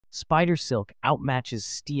Spider silk outmatches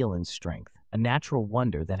steel in strength, a natural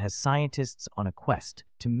wonder that has scientists on a quest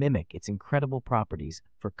to mimic its incredible properties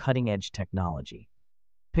for cutting-edge technology.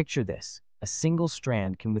 Picture this: a single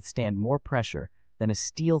strand can withstand more pressure than a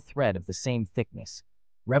steel thread of the same thickness,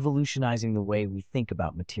 revolutionizing the way we think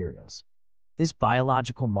about materials. This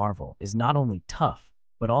biological marvel is not only tough,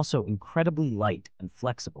 but also incredibly light and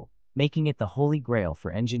flexible, making it the holy grail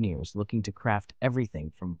for engineers looking to craft everything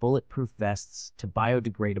from bulletproof vests to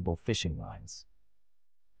biodegradable fishing lines.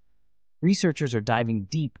 Researchers are diving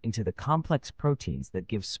deep into the complex proteins that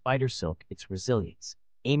give spider silk its resilience,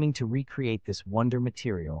 aiming to recreate this wonder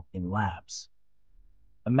material in labs.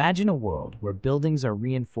 Imagine a world where buildings are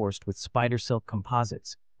reinforced with spider silk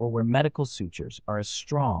composites, or where medical sutures are as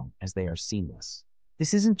strong as they are seamless.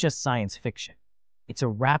 This isn't just science fiction. It's a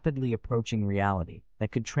rapidly approaching reality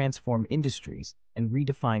that could transform industries and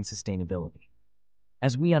redefine sustainability.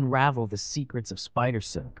 As we unravel the secrets of spider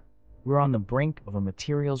silk, we're on the brink of a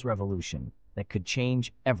materials revolution that could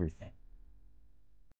change everything.